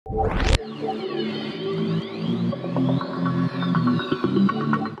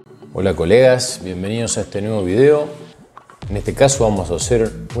Hola colegas, bienvenidos a este nuevo video. En este caso vamos a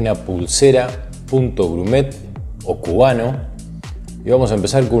hacer una pulsera punto grumet o cubano y vamos a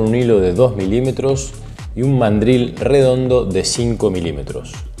empezar con un hilo de 2 milímetros y un mandril redondo de 5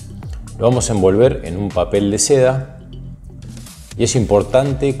 milímetros. Lo vamos a envolver en un papel de seda y es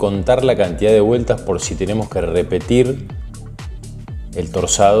importante contar la cantidad de vueltas por si tenemos que repetir el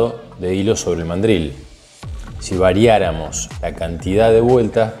torzado de hilo sobre el mandril. Si variáramos la cantidad de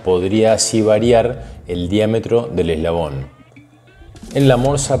vueltas, podría así variar el diámetro del eslabón. En la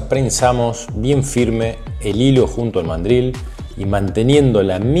morsa prensamos bien firme el hilo junto al mandril y manteniendo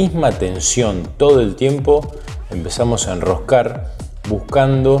la misma tensión todo el tiempo, empezamos a enroscar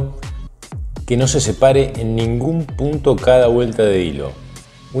buscando que no se separe en ningún punto cada vuelta de hilo.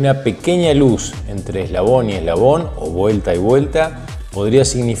 Una pequeña luz entre eslabón y eslabón o vuelta y vuelta podría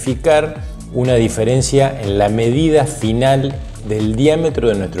significar una diferencia en la medida final del diámetro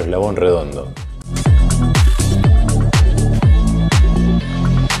de nuestro eslabón redondo.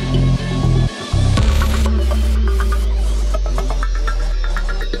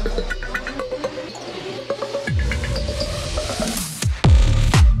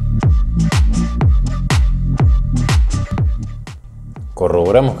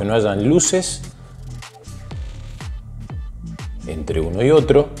 Corroboramos que no hayan luces entre uno y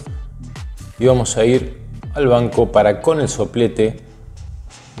otro. Y vamos a ir al banco para con el soplete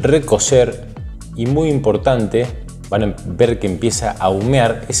recoser y muy importante, van a ver que empieza a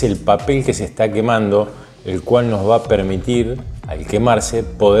humear, es el papel que se está quemando, el cual nos va a permitir al quemarse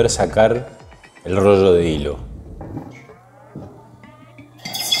poder sacar el rollo de hilo.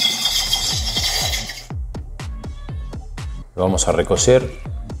 Lo vamos a recoser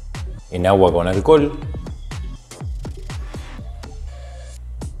en agua con alcohol.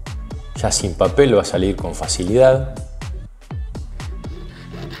 Ya sin papel va a salir con facilidad.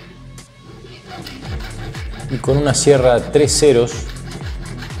 Y con una sierra 3 ceros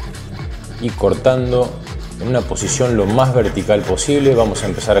y cortando en una posición lo más vertical posible, vamos a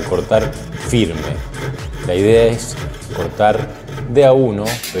empezar a cortar firme. La idea es cortar de a uno,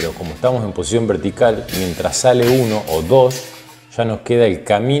 pero como estamos en posición vertical, mientras sale uno o dos, ya nos queda el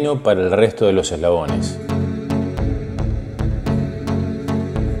camino para el resto de los eslabones.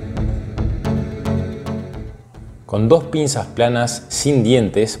 Con 2 pinzas planas sin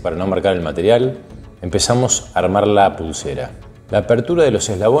dientes para no marcar el material, empezamos a armar la pulsera. La apertura de los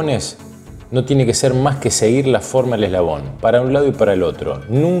eslabones no tiene que ser más que seguir la forma del eslabón, para un lado y para el otro,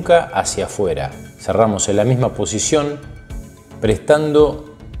 nunca hacia afuera. Cerramos en la misma posición,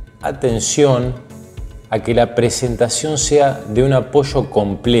 prestando atención a que la presentación sea de un apoyo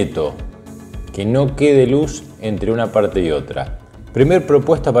completo, que no quede luz entre una parte y otra. Primer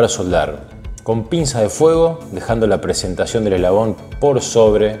propuesta para soldar. Con pinza de fuego, dejando la presentación del eslabón por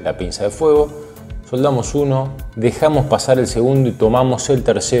sobre la pinza de fuego, soldamos uno, dejamos pasar el segundo y tomamos el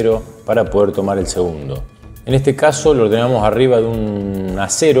tercero para poder tomar el segundo. En este caso lo ordenamos arriba de un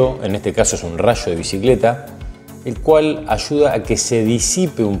acero, en este caso es un rayo de bicicleta, el cual ayuda a que se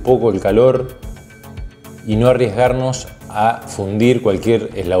disipe un poco el calor y no arriesgarnos a fundir cualquier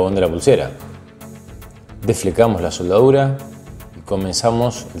eslabón de la pulsera. Desflecamos la soldadura y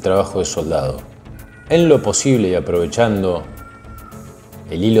comenzamos el trabajo de soldado. En lo posible y aprovechando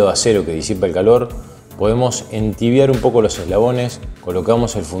el hilo de acero que disipa el calor, podemos entibiar un poco los eslabones,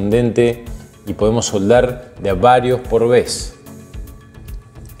 colocamos el fundente y podemos soldar de a varios por vez.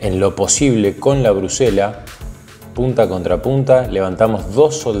 En lo posible con la brusela, punta contra punta, levantamos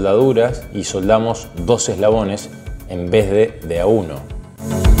 2 soldaduras y soldamos 2 eslabones en vez de a uno.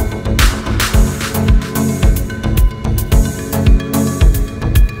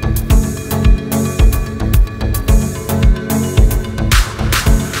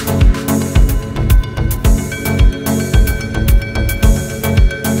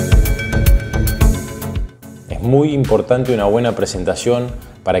 Muy importante una buena presentación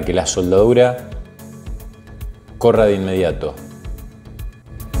para que la soldadura corra de inmediato.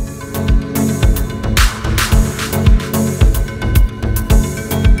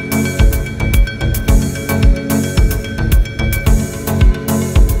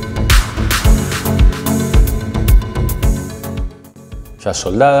 Ya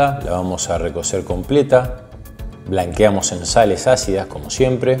soldada, la vamos a recocer completa. Blanqueamos en sales ácidas como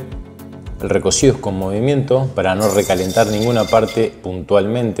siempre. El recocido es con movimiento para no recalentar ninguna parte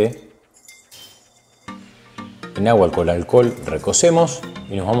puntualmente. En agua con alcohol recocemos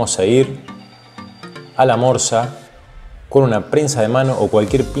y nos vamos a ir a la morsa con una prensa de mano o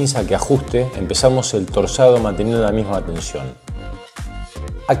cualquier pinza que ajuste. Empezamos el torzado manteniendo la misma tensión.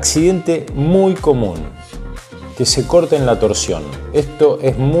 Accidente muy común que se corte en la torsión. Esto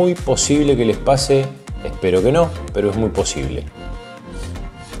es muy posible que les pase, espero que no, pero es muy posible.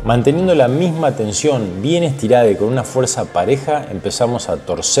 Manteniendo la misma tensión bien estirada y con una fuerza pareja, empezamos a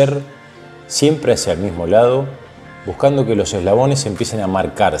torcer siempre hacia el mismo lado, buscando que los eslabones empiecen a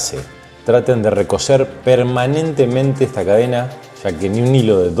marcarse. Traten de recoser permanentemente esta cadena, ya que ni un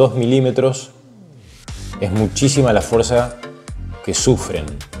hilo de 2 milímetros es muchísima la fuerza que sufren.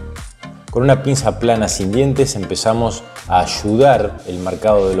 Con una pinza plana sin dientes empezamos a ayudar el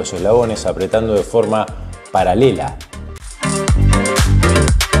marcado de los eslabones apretando de forma paralela.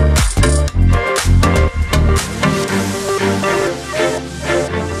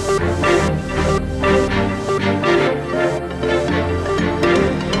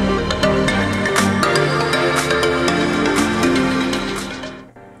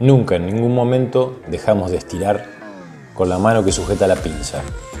 Nunca en ningún momento dejamos de estirar con la mano que sujeta la pinza.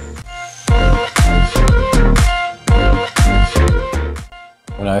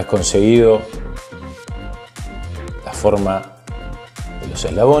 Una vez conseguido la forma de los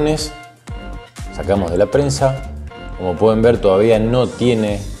eslabones, sacamos de la prensa. Como pueden ver, todavía no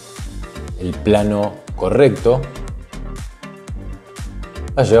tiene el plano correcto.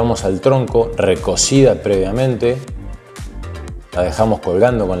 La llevamos al tronco, recocida previamente. La dejamos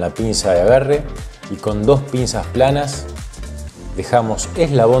colgando con la pinza de agarre y con 2 pinzas planas dejamos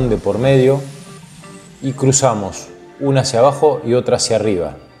eslabón de por medio y cruzamos una hacia abajo y otra hacia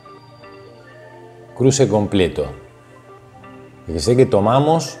arriba. Cruce completo. Fíjense que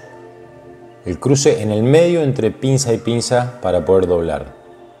tomamos el cruce en el medio entre pinza y pinza para poder doblar.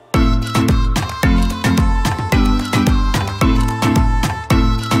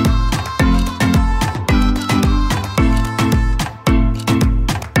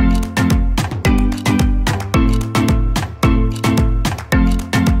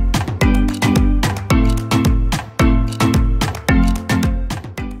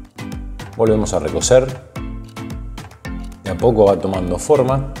 Volvemos a recoser, de a poco va tomando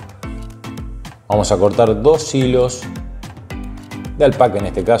forma. Vamos a cortar 2 hilos de alpaca en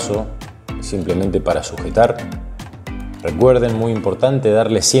este caso, simplemente para sujetar. Recuerden, muy importante,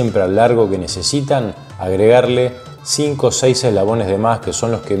 darle siempre al largo que necesitan, agregarle 5 o 6 eslabones de más, que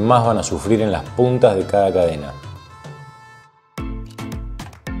son los que más van a sufrir en las puntas de cada cadena.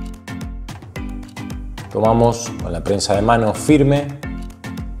 Tomamos con la prensa de mano firme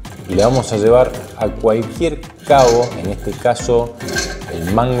y le vamos a llevar a cualquier cabo, en este caso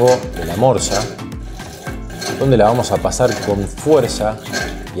el mango de la morsa, donde la vamos a pasar con fuerza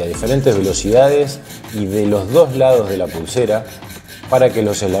y a diferentes velocidades y de los 2 lados de la pulsera para que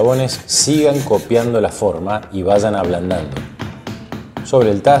los eslabones sigan copiando la forma y vayan ablandando. Sobre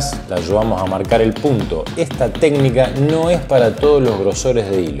el TAS la ayudamos a marcar el punto. Esta técnica no es para todos los grosores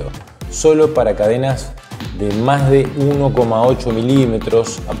de hilo, solo para cadenas de más de 1,8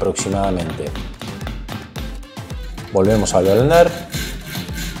 milímetros aproximadamente. Volvemos a ablandar,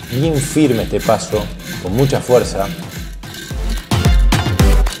 bien firme este paso, con mucha fuerza.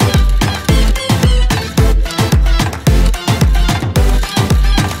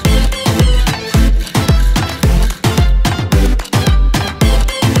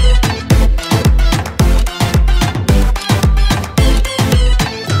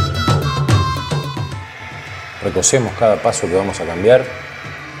 Recosemos cada paso que vamos a cambiar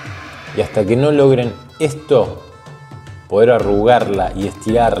y hasta que no logren esto, poder arrugarla y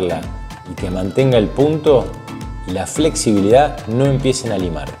estirarla y que mantenga el punto y la flexibilidad, no empiecen a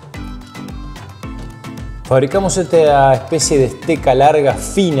limar. Fabricamos esta especie de esteca larga,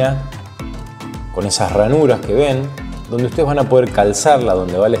 fina, con esas ranuras que ven, donde ustedes van a poder calzarla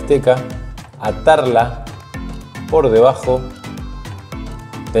donde va la esteca, atarla por debajo,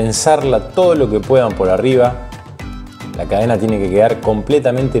 tensarla todo lo que puedan por arriba. La cadena tiene que quedar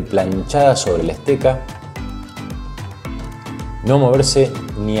completamente planchada sobre la esteca, no moverse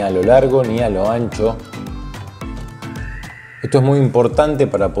ni a lo largo ni a lo ancho. Esto es muy importante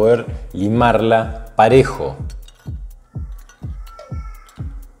para poder limarla parejo.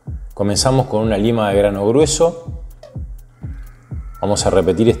 Comenzamos con una lima de grano grueso. Vamos a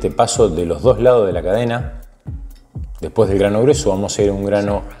repetir este paso de los 2 lados de la cadena. Después del grano grueso vamos a ir a un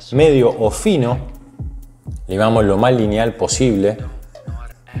grano medio o fino. Limamos lo más lineal posible.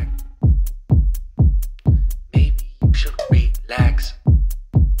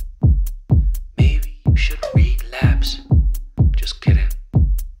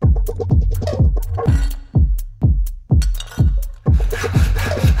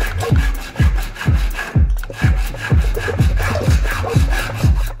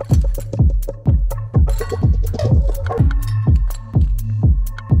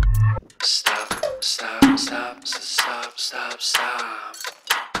 Stop.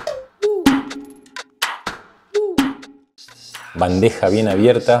 bandeja bien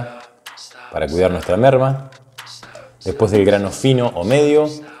abierta para cuidar nuestra merma. Después del grano fino o medio,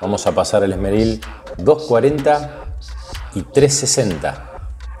 vamos a pasar al esmeril 240 y 360.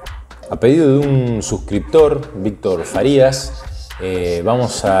 A pedido de un suscriptor, Víctor Farías,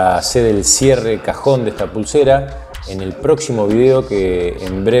 vamos a hacer el cierre cajón de esta pulsera en el próximo video que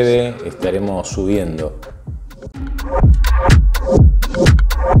en breve estaremos subiendo.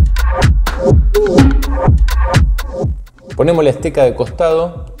 Ponemos la esteca de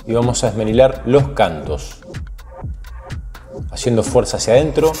costado y vamos a esmerilar los cantos, haciendo fuerza hacia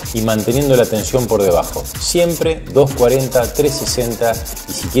adentro y manteniendo la tensión por debajo. Siempre 240, 360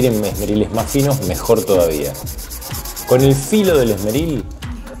 y si quieren esmeriles más finos, mejor todavía. Con el filo del esmeril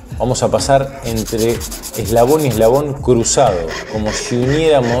vamos a pasar entre eslabón y eslabón cruzado, como si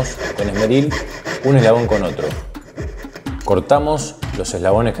uniéramos con esmeril un eslabón con otro. Cortamos los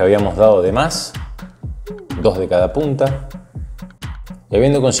eslabones que habíamos dado de más, 2 de cada punta. Y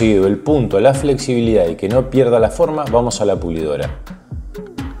habiendo conseguido el punto, la flexibilidad y que no pierda la forma, vamos a la pulidora.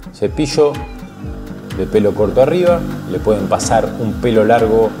 Cepillo de pelo corto arriba, le pueden pasar un pelo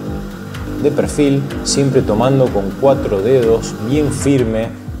largo de perfil, siempre tomando con 4 dedos, bien firme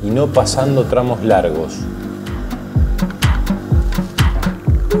y no pasando tramos largos.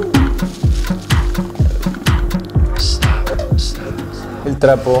 El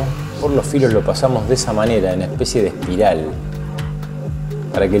trapo por los filos lo pasamos de esa manera, en especie de espiral,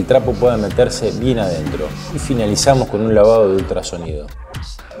 para que el trapo pueda meterse bien adentro. Y finalizamos con un lavado de ultrasonido.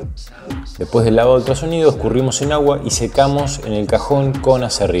 Después del lavado de ultrasonido escurrimos en agua y secamos en el cajón con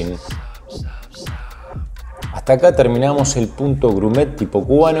aserrín. Hasta acá terminamos el punto GRUMET tipo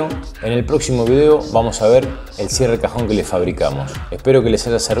cubano. En el próximo video vamos a ver el cierre cajón que le fabricamos. Espero que les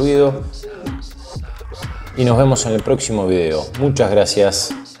haya servido y nos vemos en el próximo video. Muchas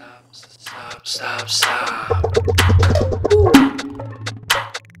gracias.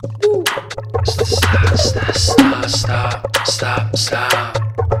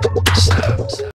 Stop.